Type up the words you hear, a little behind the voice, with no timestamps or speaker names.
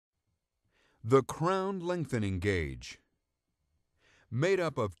The crown lengthening gauge. Made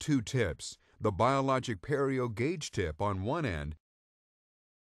up of two tips, the biologic perio gauge tip on one end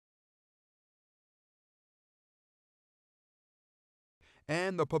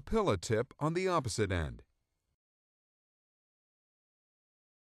and the papilla tip on the opposite end.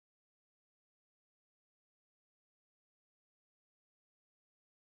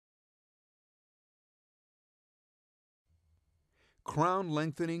 Crown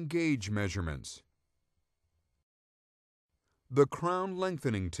lengthening gauge measurements. The crown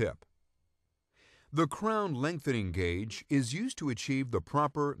lengthening tip. The crown lengthening gauge is used to achieve the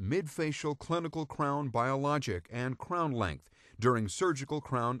proper midfacial clinical crown biologic and crown length during surgical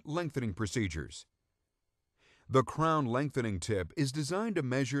crown lengthening procedures. The crown lengthening tip is designed to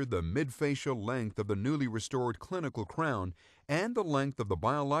measure the midfacial length of the newly restored clinical crown and the length of the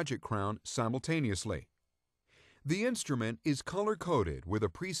biologic crown simultaneously. The instrument is color-coded with a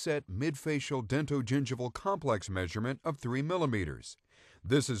preset midfacial dentogingival complex measurement of 3 mm.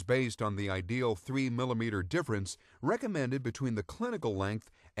 This is based on the ideal 3 mm difference recommended between the clinical length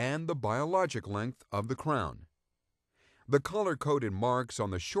and the biologic length of the crown. The color-coded marks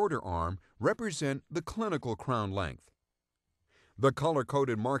on the shorter arm represent the clinical crown length. The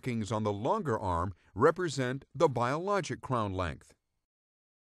color-coded markings on the longer arm represent the biologic crown length.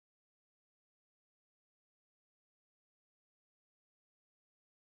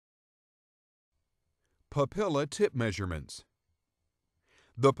 Papilla Tip Measurements.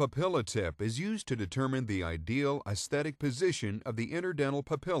 The papilla tip is used to determine the ideal aesthetic position of the interdental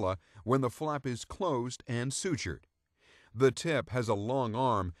papilla when the flap is closed and sutured. The tip has a long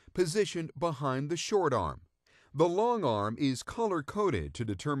arm positioned behind the short arm. The long arm is color-coded to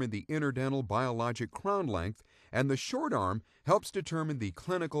determine the interdental biologic crown length, and the short arm helps determine the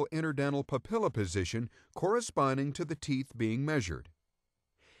clinical interdental papilla position corresponding to the teeth being measured.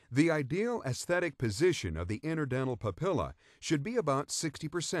 The ideal aesthetic position of the interdental papilla should be about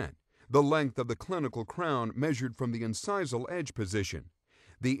 60%, the length of the clinical crown measured from the incisal edge position.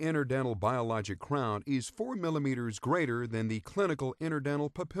 The interdental biologic crown is 4 mm greater than the clinical interdental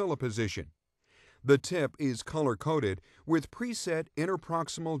papilla position. The tip is color-coded with preset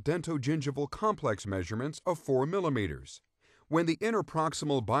interproximal dentogingival complex measurements of 4 mm. When the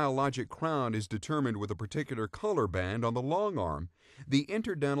interproximal biologic crown is determined with a particular color band on the long arm, the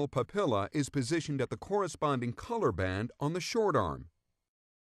interdental papilla is positioned at the corresponding color band on the short arm.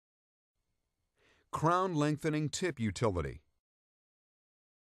 Crown lengthening tip utility.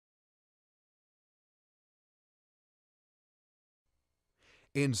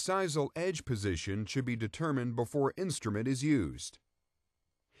 Incisal edge position should be determined before instrument is used.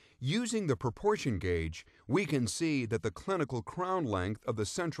 Using the proportion gauge, we can see that the clinical crown length of the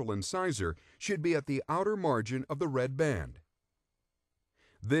central incisor should be at the outer margin of the red band.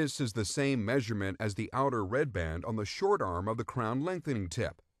 This is the same measurement as the outer red band on the short arm of the crown lengthening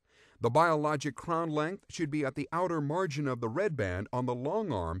tip. The biologic crown length should be at the outer margin of the red band on the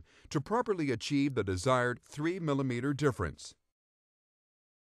long arm to properly achieve the desired 3 mm difference.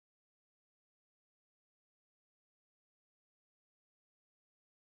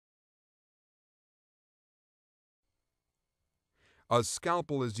 A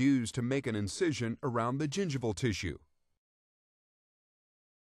scalpel is used to make an incision around the gingival tissue.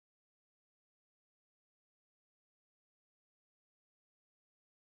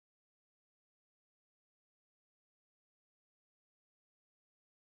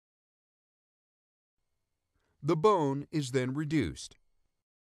 The bone is then reduced.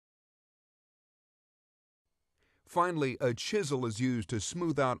 Finally, a chisel is used to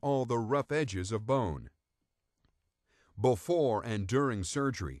smooth out all the rough edges of bone. Before and during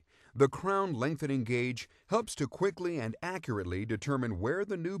surgery, the crown lengthening gauge helps to quickly and accurately determine where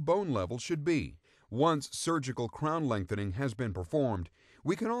the new bone level should be. Once surgical crown lengthening has been performed,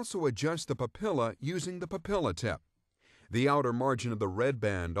 we can also adjust the papilla using the papilla tip. The outer margin of the red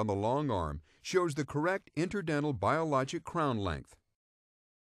band on the long arm shows the correct interdental biologic crown length.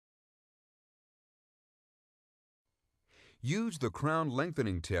 Use the crown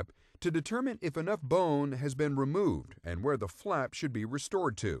lengthening tip to determine if enough bone has been removed and where the flap should be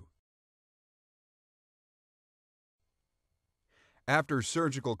restored to. After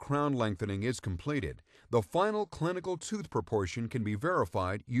surgical crown lengthening is completed, the final clinical tooth proportion can be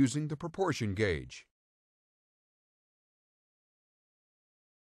verified using the proportion gauge.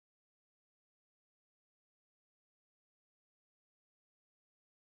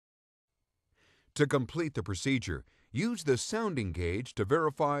 To complete the procedure, use the sounding gauge to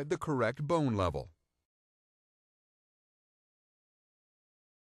verify the correct bone level.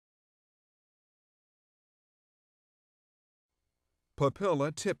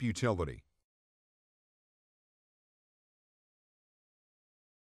 Papilla Tip Utility.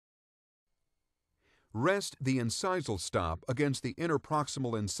 Rest the incisal stop against the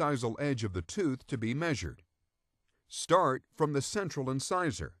interproximal incisal edge of the tooth to be measured. Start from the central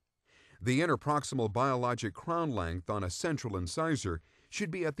incisor. The interproximal biologic crown length on a central incisor should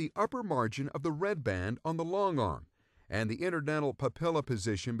be at the upper margin of the red band on the long arm, and the interdental papilla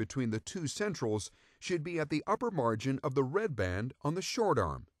position between the two centrals should be at the upper margin of the red band on the short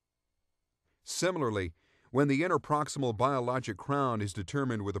arm. Similarly, when the interproximal biologic crown is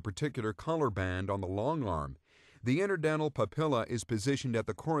determined with a particular color band on the long arm, the interdental papilla is positioned at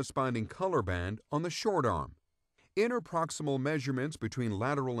the corresponding color band on the short arm. Interproximal measurements between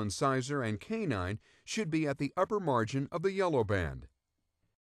lateral incisor and canine should be at the upper margin of the yellow band.